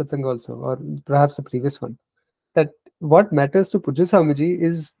satsang also, or perhaps the previous one, that what matters to Pujya Swamiji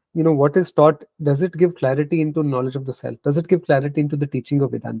is, what is taught. Does it give clarity into knowledge of the self? Does it give clarity into the teaching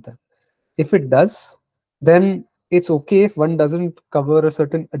of Vedanta? If it does, then it's okay if one doesn't cover a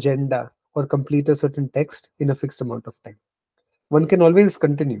certain agenda or complete a certain text in a fixed amount of time. One can always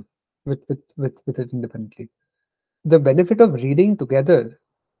continue with it independently. The benefit of reading together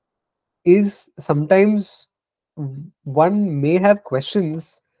is sometimes one may have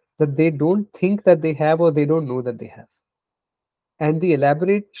questions that they don't think that they have, or they don't know that they have, and the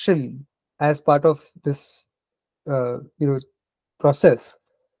elaboration as part of this uh, you know process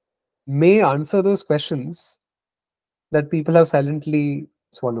may answer those questions that people have silently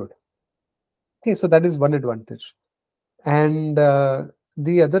swallowed. Okay, so that is one advantage. And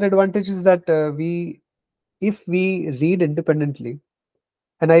the other advantage is that if we read independently,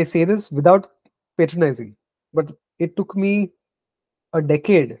 and I say this without patronizing, but it took me a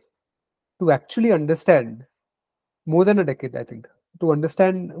decade to actually understand, more than a decade, I think, to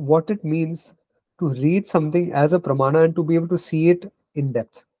understand what it means to read something as a pramana and to be able to see it in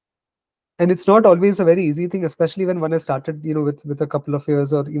depth. And it's not always a very easy thing, especially when one has started, with a couple of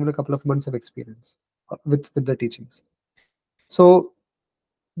years or even a couple of months of experience with the teachings. So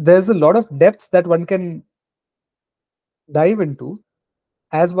there's a lot of depth that one can dive into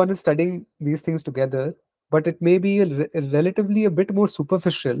as one is studying these things together, but it may be relatively a bit more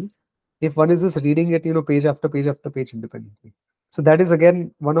superficial if one is just reading it, page after page after page independently. So that is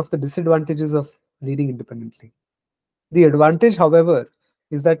again one of the disadvantages of reading independently. The advantage, however,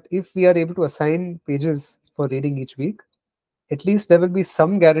 is that if we are able to assign pages for reading each week, at least there will be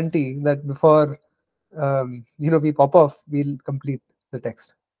some guarantee that before we pop off, we'll complete the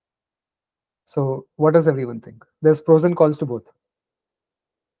text. So what does everyone think? There's pros and cons to both.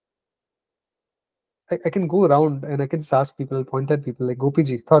 I can go around and I can just ask people, point at people, like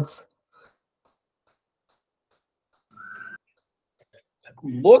Gopiji, thoughts?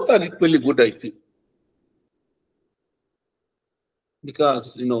 Both are equally good, I feel,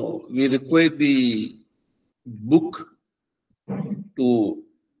 because we require the book to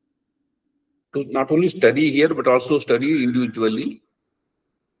not only study here but also study individually,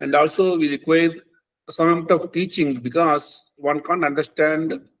 and also we require some amount of teaching because one can't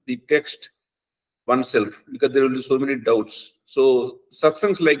understand the text oneself because there will be so many doubts. So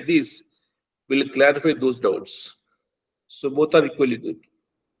satsangs like this will clarify those doubts. So both are equally good.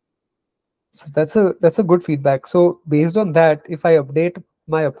 So that's a good feedback. So based on that, if I update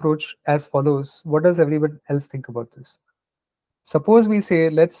my approach as follows, what does everyone else think about this? Suppose we say,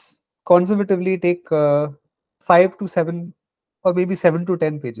 let's conservatively take 5 to 7, or maybe 7 to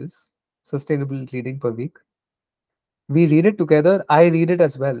 10 pages sustainable reading per week. We read it together. I read it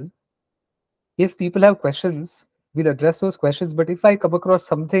as well. If people have questions, we'll address those questions. But if I come across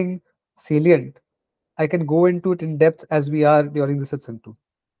something salient, I can go into it in depth as we are during the satsang too.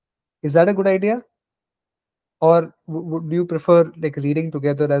 Is that a good idea? Or would you prefer like reading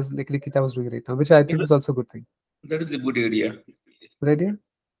together as like Nikita was doing right now, which I think is also a good thing? That is a good idea. Good idea?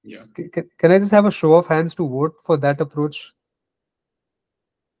 Yeah. Can I just have a show of hands to vote for that approach?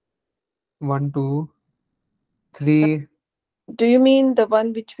 1, 2, 3. Do you mean the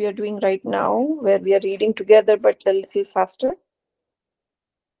one which we are doing right now, where we are reading together but a little faster?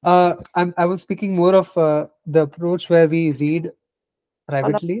 I was speaking more of the approach where we read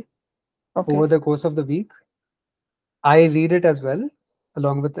privately Okay. over the course of the week. I read it as well,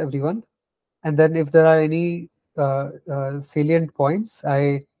 along with everyone. And then if there are any salient points,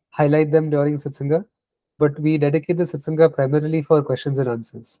 I highlight them during Satsanga. But we dedicate the Satsanga primarily for questions and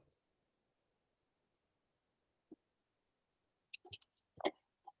answers.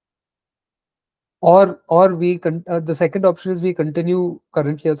 Or the second option is we continue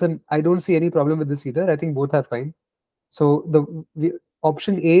currently also. And I don't see any problem with this either. I think both are fine. So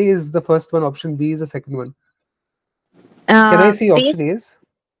option A is the first one. Option B is the second one. Can I see option A's?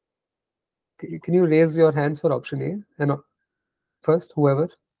 Can you raise your hands for option A? And first, whoever.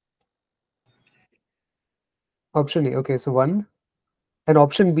 Option A. Okay, so 1. And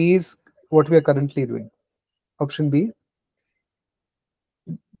option B is what we are currently doing. Option B.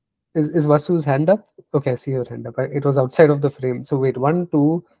 Is Vasu's hand up? Okay, I see your hand up. It was outside of the frame. So wait, 1,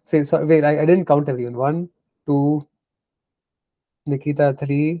 2. Wait, I didn't count everyone. 1, 2, Nikita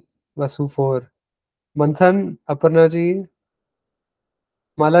 3, Vasu 4. Manthan, Aparna ji,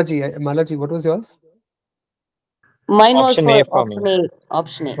 Malaji, what was yours? Mine was Option for A for option me. A.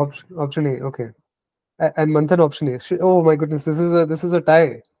 Option A. Option A. Okay. And Manthan, option A. Oh my goodness, this is a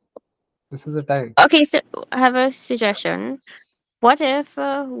tie. This is a tie. Okay, so I have a suggestion. What if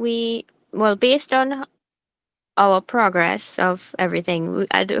based on our progress of everything,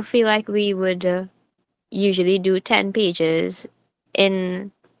 I do feel like we would usually do 10 pages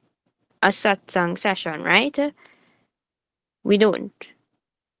in a satsang session, right? We don't.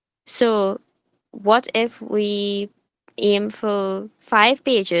 So, what if we aim for 5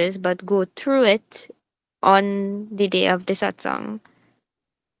 pages but go through it on the day of the satsang?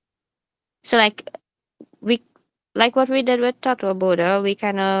 So, we like what we did with Tattva Bodha, we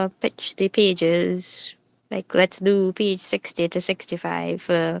kind of pitch the pages. Like, let's do page 60 to 65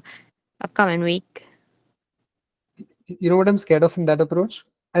 for upcoming week. You know what I'm scared of in that approach?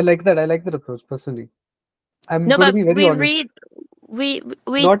 I like that. I like that approach personally. I'm No, going to but be very we honest. read, we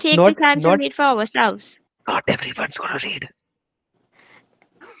Not take the not time to not read for ourselves. not everyone's gonna read.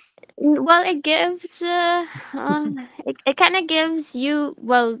 Well, it gives, it kind of gives you,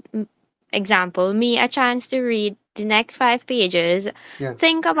 example, me a chance to read the next 5 pages, Yeah.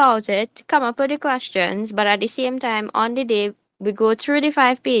 think about it, come up with the questions, but at the same time, on the day, we go through the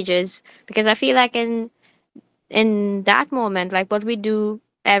 5 pages because I feel like in that moment, like what we do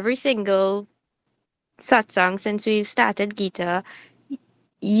every single satsang since we've started Gita,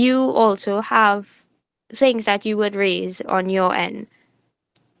 you also have things that you would raise on your end.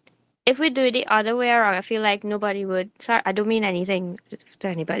 If we do it the other way around, I feel like nobody would. Sorry, I don't mean anything to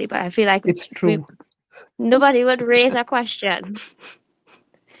anybody, but I feel like It's we true. nobody would raise a question.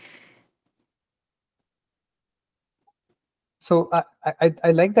 So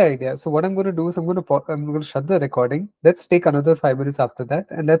I like that idea. So what I'm going to do is I'm going to shut the recording. Let's take another 5 minutes after that,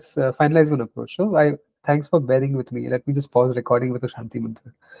 and let's finalize one approach. So thanks for bearing with me. Let me just pause recording with a Shanti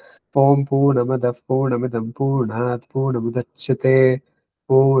mantra. Om Purnamadav Purnamidam Purnat Purnamudachyate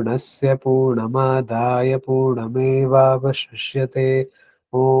Purnasya Purnamadaya Purnamevavashishyate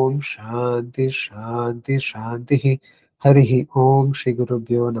Om Shanti Shanti Shanti Harihi Om Shri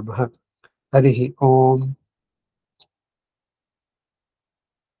Gurubhyo Namaha Harihi Om